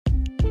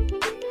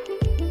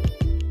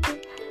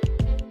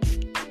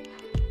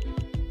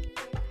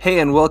Hey,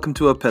 and welcome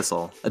to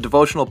Epistle, a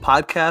devotional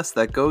podcast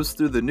that goes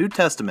through the New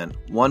Testament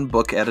one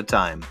book at a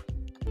time.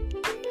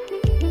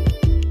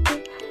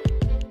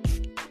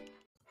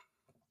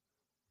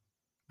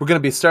 We're going to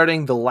be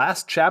starting the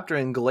last chapter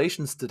in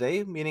Galatians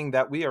today, meaning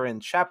that we are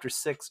in chapter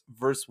 6,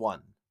 verse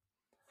 1.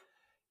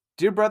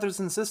 Dear brothers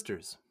and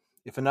sisters,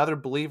 if another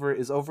believer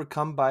is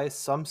overcome by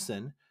some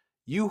sin,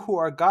 you who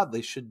are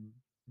godly should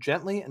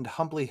gently and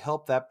humbly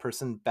help that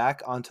person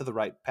back onto the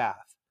right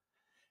path.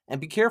 And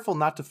be careful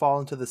not to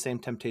fall into the same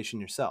temptation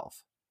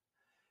yourself.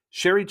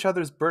 Share each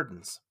other's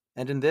burdens,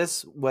 and in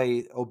this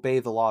way obey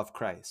the law of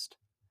Christ.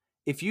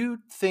 If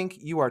you think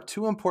you are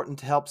too important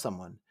to help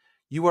someone,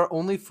 you are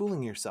only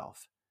fooling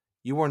yourself.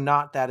 You are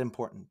not that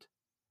important.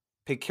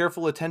 Pay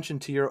careful attention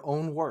to your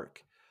own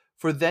work,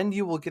 for then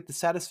you will get the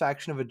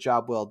satisfaction of a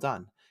job well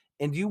done,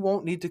 and you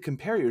won't need to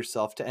compare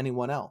yourself to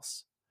anyone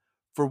else.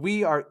 For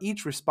we are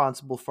each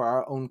responsible for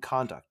our own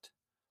conduct.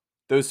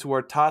 Those who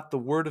are taught the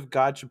word of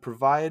God should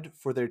provide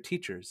for their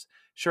teachers,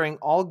 sharing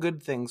all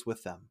good things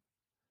with them.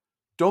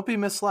 Don't be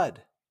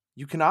misled.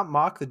 You cannot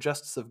mock the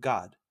justice of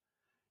God.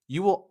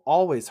 You will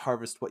always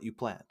harvest what you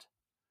plant.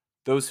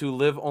 Those who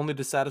live only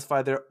to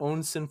satisfy their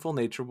own sinful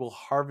nature will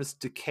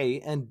harvest decay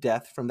and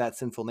death from that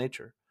sinful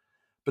nature.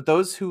 But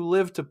those who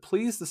live to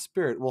please the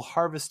Spirit will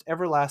harvest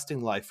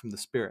everlasting life from the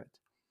Spirit.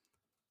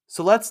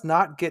 So let's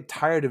not get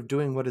tired of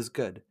doing what is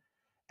good.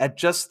 At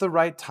just the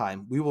right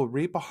time, we will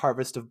reap a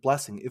harvest of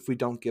blessing if we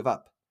don't give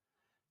up.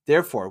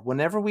 Therefore,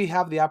 whenever we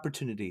have the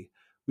opportunity,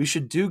 we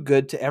should do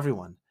good to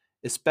everyone,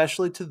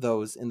 especially to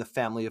those in the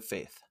family of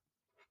faith.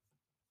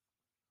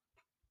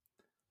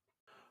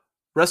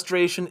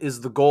 Restoration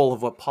is the goal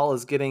of what Paul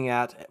is getting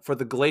at for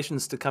the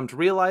Galatians to come to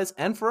realize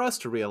and for us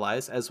to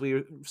realize as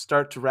we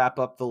start to wrap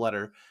up the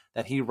letter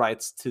that he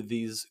writes to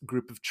these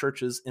group of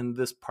churches in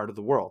this part of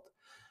the world.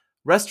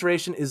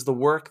 Restoration is the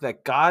work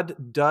that God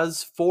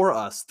does for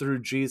us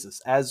through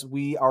Jesus as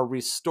we are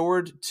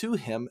restored to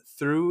him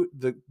through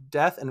the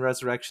death and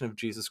resurrection of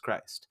Jesus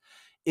Christ.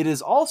 It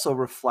is also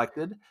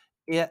reflected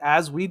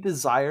as we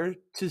desire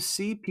to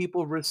see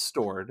people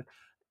restored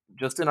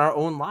just in our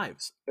own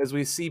lives, as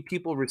we see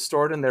people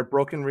restored in their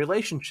broken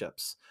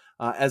relationships,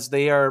 as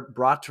they are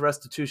brought to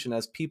restitution,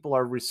 as people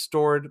are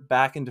restored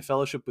back into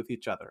fellowship with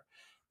each other.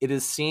 It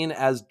is seen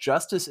as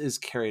justice is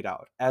carried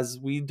out, as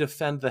we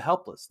defend the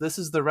helpless. This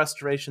is the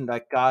restoration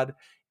that God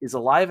is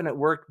alive and at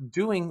work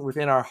doing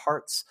within our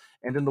hearts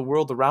and in the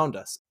world around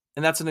us.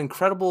 And that's an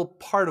incredible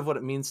part of what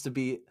it means to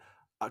be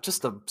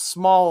just a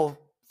small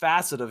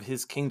facet of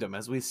his kingdom,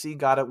 as we see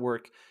God at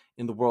work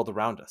in the world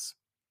around us.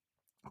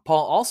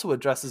 Paul also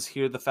addresses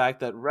here the fact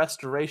that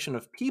restoration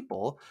of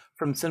people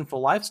from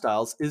sinful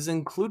lifestyles is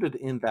included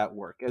in that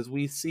work, as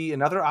we see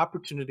another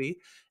opportunity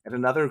and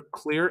another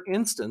clear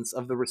instance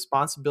of the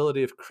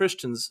responsibility of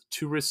Christians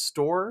to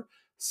restore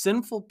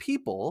sinful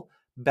people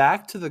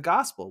back to the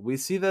gospel. We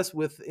see this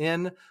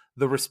within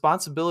the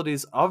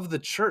responsibilities of the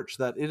church,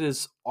 that it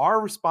is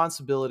our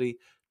responsibility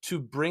to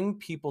bring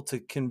people, to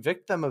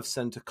convict them of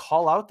sin, to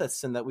call out that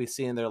sin that we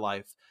see in their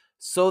life,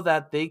 so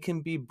that they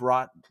can be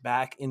brought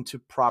back into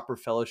proper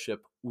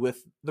fellowship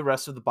with the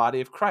rest of the body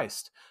of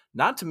Christ,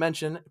 not to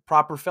mention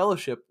proper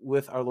fellowship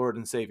with our Lord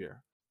and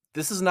Savior.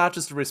 This is not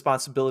just a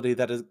responsibility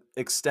that is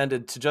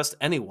extended to just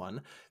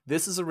anyone.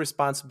 This is a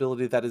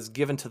responsibility that is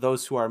given to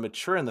those who are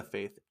mature in the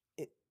faith.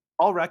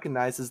 Paul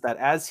recognizes that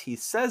as he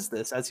says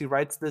this, as he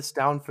writes this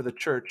down for the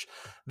church,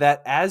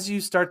 that as you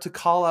start to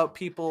call out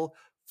people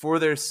for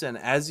their sin,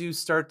 as you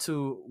start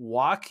to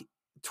walk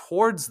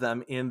towards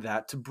them in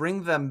that, to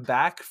bring them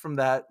back from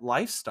that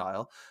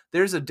lifestyle,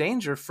 there's a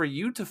danger for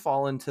you to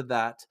fall into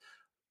that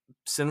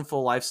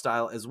sinful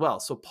lifestyle as well.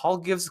 So Paul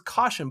gives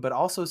caution, but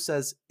also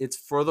says it's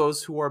for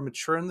those who are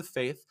mature in the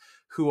faith,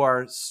 who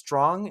are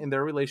strong in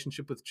their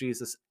relationship with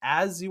Jesus.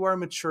 As you are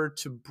mature,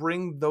 to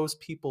bring those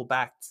people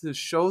back, to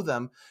show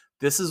them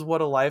this is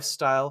what a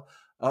lifestyle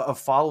of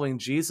following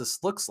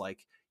Jesus looks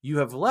like. You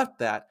have left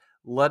that.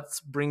 Let's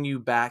bring you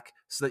back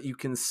so that you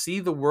can see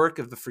the work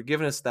of the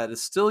forgiveness that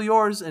is still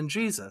yours in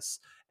Jesus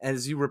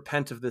as you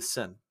repent of this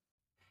sin.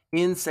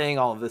 In saying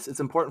all of this, it's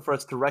important for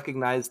us to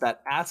recognize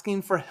that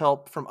asking for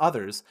help from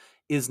others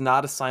is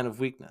not a sign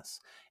of weakness.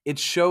 It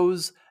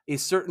shows a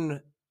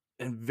certain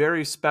and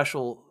very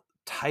special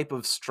type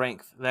of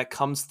strength that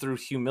comes through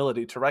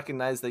humility, to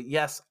recognize that,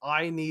 yes,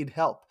 I need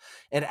help.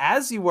 And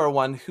as you are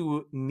one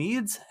who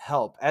needs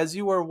help, as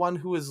you are one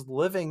who is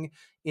living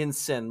in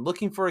sin,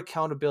 looking for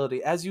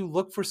accountability, as you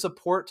look for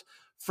support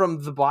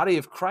from the body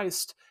of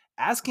Christ,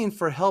 asking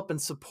for help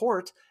and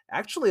support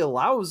actually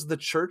allows the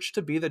church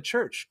to be the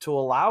church, to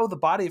allow the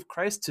body of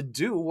Christ to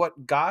do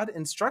what God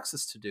instructs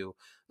us to do.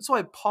 That's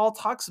why Paul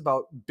talks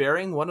about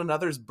bearing one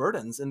another's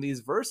burdens in these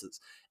verses.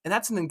 And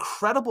that's an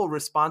incredible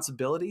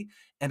responsibility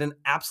and an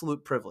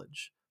absolute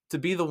privilege, to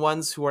be the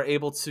ones who are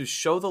able to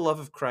show the love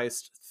of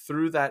Christ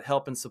through that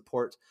help and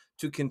support,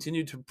 to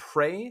continue to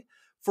pray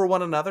for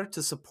one another,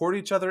 to support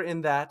each other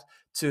in that,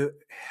 to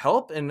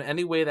help in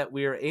any way that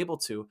we are able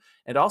to,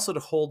 and also to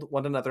hold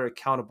one another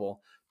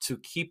accountable to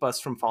keep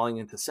us from falling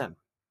into sin.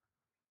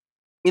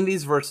 In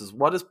these verses,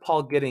 what is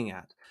Paul getting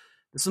at?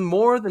 This is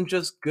more than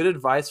just good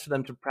advice for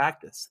them to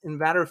practice. In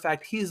matter of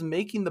fact, he is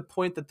making the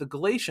point that the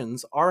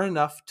Galatians are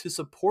enough to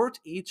support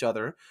each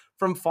other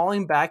from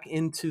falling back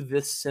into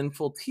this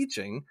sinful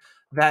teaching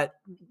that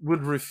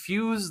would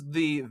refuse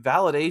the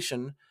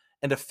validation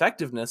and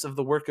effectiveness of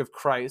the work of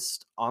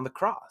Christ on the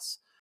cross.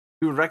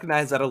 We would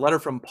recognize that a letter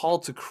from Paul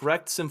to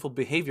correct sinful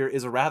behavior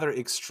is a rather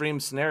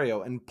extreme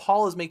scenario. And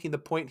Paul is making the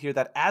point here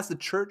that as the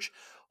church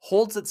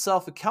holds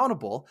itself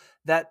accountable,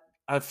 that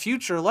a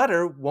future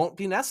letter won't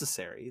be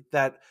necessary,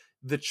 that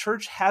the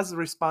church has the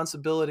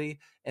responsibility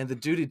and the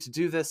duty to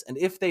do this. And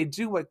if they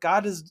do what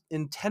God has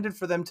intended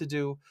for them to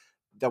do,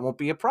 that won't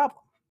be a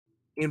problem.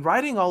 In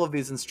writing all of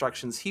these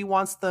instructions, he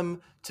wants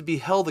them to be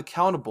held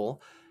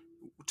accountable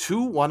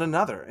to one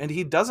another. And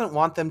he doesn't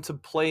want them to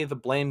play the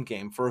blame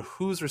game for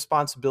whose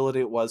responsibility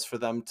it was for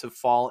them to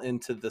fall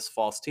into this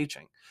false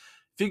teaching.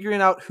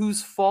 Figuring out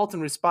whose fault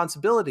and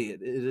responsibility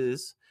it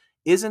is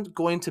isn't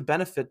going to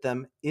benefit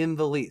them in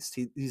the least.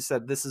 He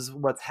said, this is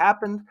what's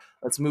happened.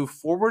 Let's move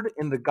forward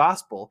in the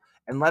gospel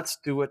and let's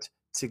do it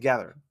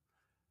together.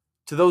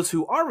 To those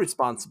who are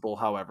responsible,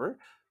 however,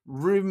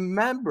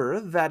 remember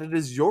that it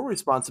is your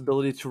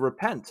responsibility to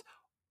repent.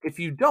 If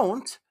you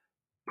don't,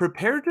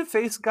 prepare to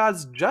face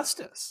God's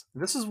justice.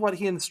 This is what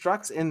he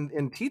instructs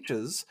and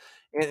teaches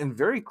and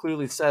very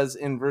clearly says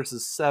in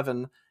verses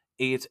 7,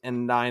 8,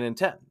 and 9 and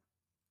 10.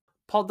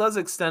 Paul does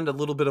extend a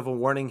little bit of a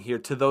warning here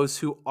to those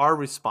who are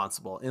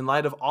responsible in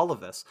light of all of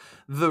this.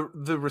 The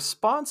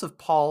response of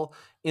Paul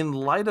in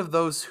light of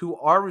those who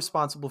are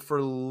responsible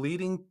for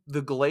leading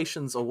the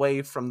Galatians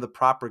away from the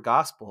proper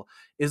gospel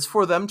is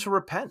for them to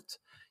repent.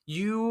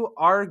 You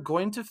are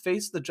going to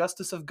face the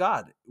justice of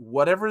God,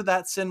 whatever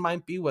that sin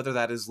might be, whether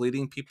that is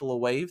leading people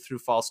away through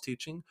false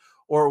teaching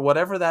or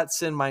whatever that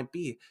sin might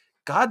be.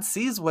 God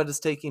sees what is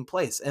taking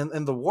place.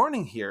 And the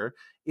warning here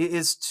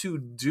is to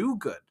do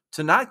good,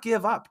 to not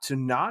give up, to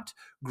not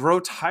grow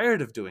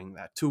tired of doing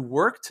that, to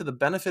work to the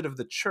benefit of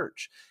the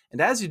church.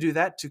 And as you do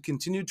that, to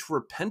continue to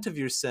repent of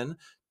your sin,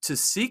 to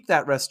seek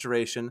that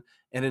restoration,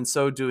 and in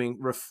so doing,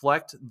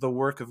 reflect the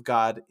work of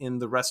God in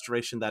the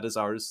restoration that is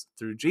ours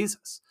through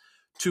Jesus.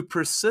 To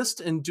persist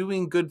in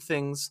doing good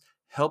things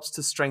helps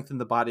to strengthen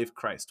the body of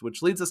Christ,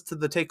 which leads us to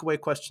the takeaway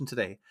question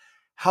today.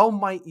 How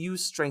might you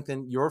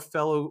strengthen your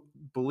fellow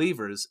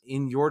believers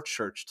in your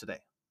church today?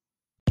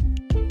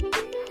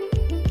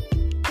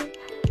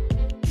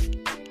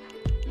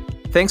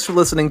 Thanks for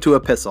listening to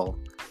Epistle.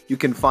 You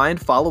can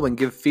find, follow, and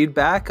give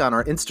feedback on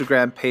our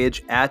Instagram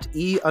page at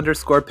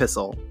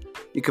 @e_pistle.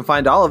 You can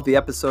find all of the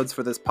episodes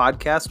for this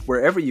podcast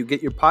wherever you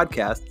get your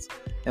podcasts,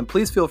 and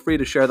please feel free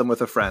to share them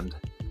with a friend.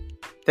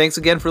 Thanks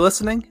again for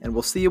listening, and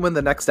we'll see you in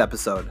the next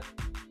episode.